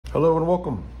Hello and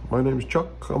welcome. My name is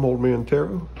Chuck. I'm Old Man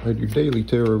Tarot. I do daily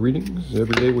tarot readings.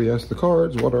 Every day we ask the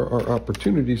cards, what are our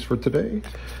opportunities for today?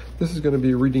 This is going to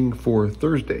be a reading for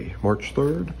Thursday, March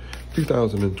 3rd,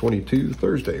 2022.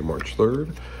 Thursday, March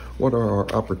 3rd. What are our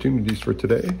opportunities for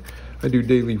today? I do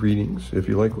daily readings. If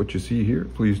you like what you see here,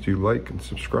 please do like and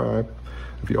subscribe.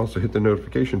 If you also hit the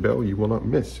notification bell, you will not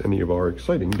miss any of our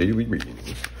exciting daily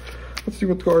readings. Let's see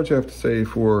what the cards have to say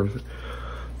for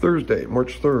Thursday,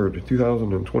 March 3rd,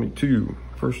 2022.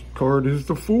 First card is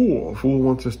the Fool. Fool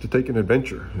wants us to take an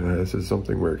adventure. This is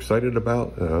something we're excited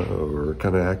about. We're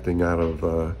kind of acting out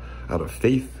of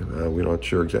faith. We're not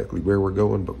sure exactly where we're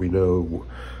going, but we know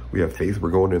we have faith.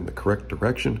 We're going in the correct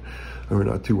direction. And we're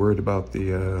not too worried about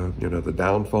the the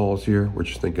downfalls here. We're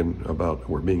just thinking about,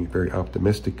 we're being very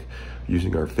optimistic,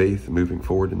 using our faith, moving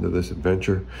forward into this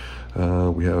adventure.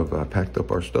 We have packed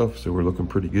up our stuff, so we're looking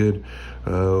pretty good.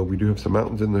 We do have some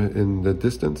mountains in the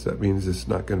distance. That means it's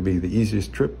not going to be the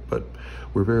easiest trip, but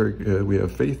we're we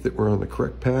have faith that we're on the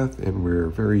correct path, and we're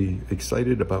very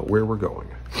excited about where we're going.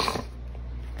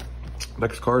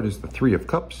 Next card is the Three of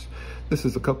Cups. This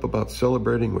is a cup about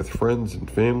celebrating with friends and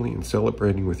family, and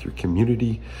celebrating with your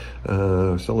community,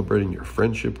 celebrating your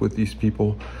friendship with these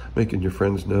people, making your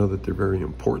friends know that they're very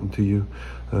important to you.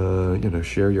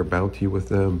 Share your bounty with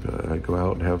them. Go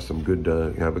out and have some good,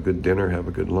 have a good dinner, have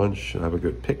a good lunch, have a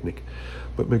good picnic.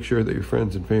 But make sure that your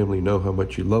friends and family know how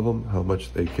much you love them, how much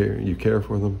you care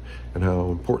for them, and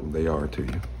how important they are to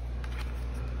you.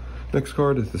 Next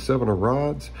card is the Seven of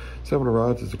Rods. Seven of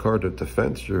Rods is a card of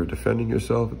defense. You're defending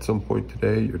yourself at some point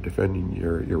today. You're defending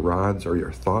your rods or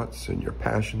your thoughts and your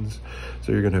passions.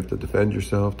 So you're going to have to defend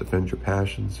yourself, defend your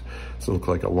passions. It's going to look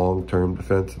like a long-term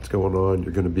defense that's going on.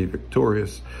 You're going to be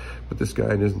victorious, but this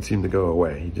guy doesn't seem to go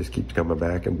away. He just keeps coming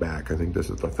back and back. I think this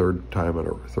is the third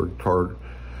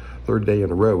day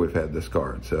in a row we've had this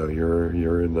card. So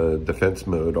you're in the defense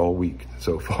mode all week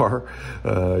so far.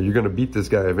 You're going to beat this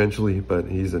guy eventually, but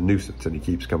he's a nuisance and he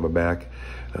keeps coming back.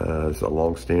 It's a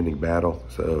long-standing battle,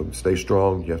 so stay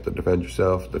strong. You have to defend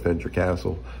yourself, defend your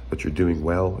castle, but you're doing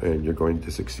well and you're going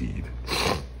to succeed.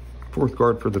 Fourth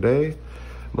card for the day,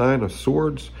 Nine of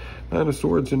Swords. Nine of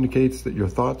Swords indicates that your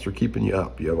thoughts are keeping you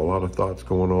up. You have a lot of thoughts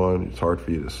going on. It's hard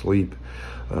for you to sleep.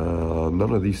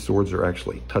 None of these swords are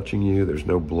actually touching you. There's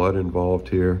no blood involved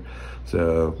here.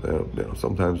 So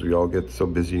sometimes we all get so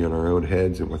busy in our own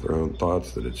heads and with our own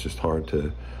thoughts that it's just hard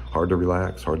to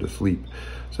relax, hard to sleep.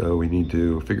 So we need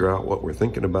to figure out what we're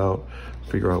thinking about,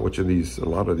 figure out a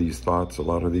lot of these thoughts, a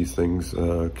lot of these things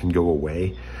can go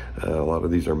away. A lot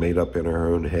of these are made up in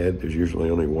our own head. There's usually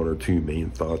only one or two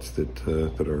main thoughts that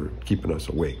are keeping us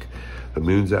awake. The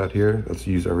moon's out here. Let's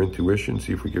use our intuition,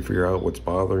 see if we can figure out what's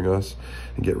bothering us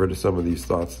and get rid of some of these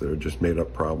thoughts that are just made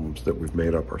up problems that we've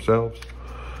made up ourselves.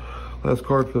 Last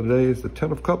card for the day is the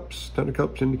Ten of Cups. Ten of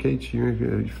Cups indicates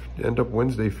you end up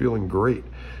Wednesday feeling great.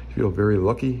 You feel very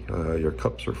lucky. Your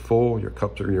cups are full. Your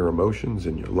cups are your emotions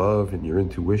and your love and your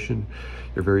intuition.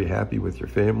 You're very happy with your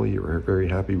family. You're very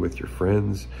happy with your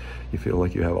friends. You feel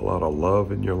like you have a lot of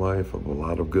love in your life, a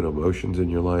lot of good emotions in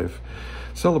your life.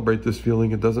 Celebrate this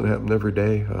feeling. It doesn't happen every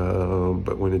day,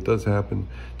 but when it does happen,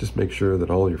 just make sure that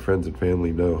all your friends and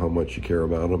family know how much you care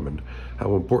about them and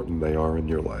how important they are in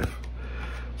your life.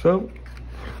 So,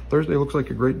 Thursday looks like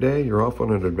a great day. You're off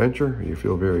on an adventure. You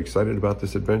feel very excited about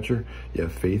this adventure. You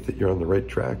have faith that you're on the right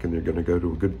track and you're going to go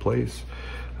to a good place.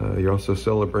 You're also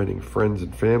celebrating friends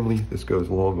and family. This goes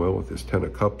along well with this Ten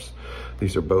of Cups.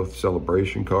 These are both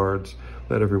celebration cards.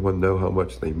 Let everyone know how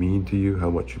much they mean to you, how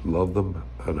much you love them,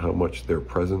 and how much their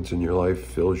presence in your life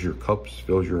fills your cups,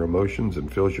 fills your emotions,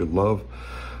 and fills your love.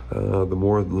 The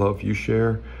more love you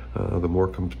share, the more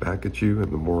comes back at you,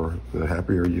 and the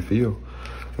happier you feel.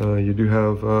 You do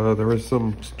have, there is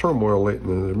some turmoil late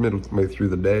in the midway through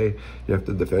the day. You have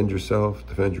to defend yourself,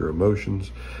 defend your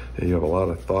emotions, and you have a lot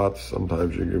of thoughts.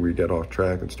 Sometimes we get off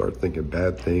track and start thinking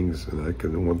bad things,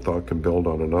 and one thought can build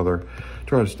on another.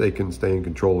 Try to stay in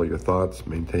control of your thoughts.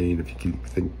 Maintain, if you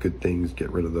think good things, get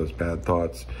rid of those bad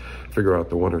thoughts. Figure out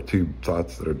the one or two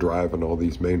thoughts that are driving all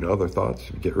these main other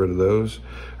thoughts. Get rid of those,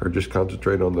 or just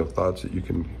concentrate on the thoughts that you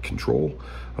can control.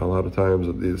 A lot of times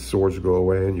these swords go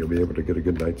away and you'll be able to get a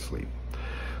good night's sleep.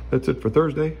 That's it for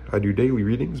Thursday. I do daily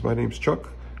readings. My name's Chuck.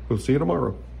 We'll see you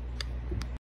tomorrow.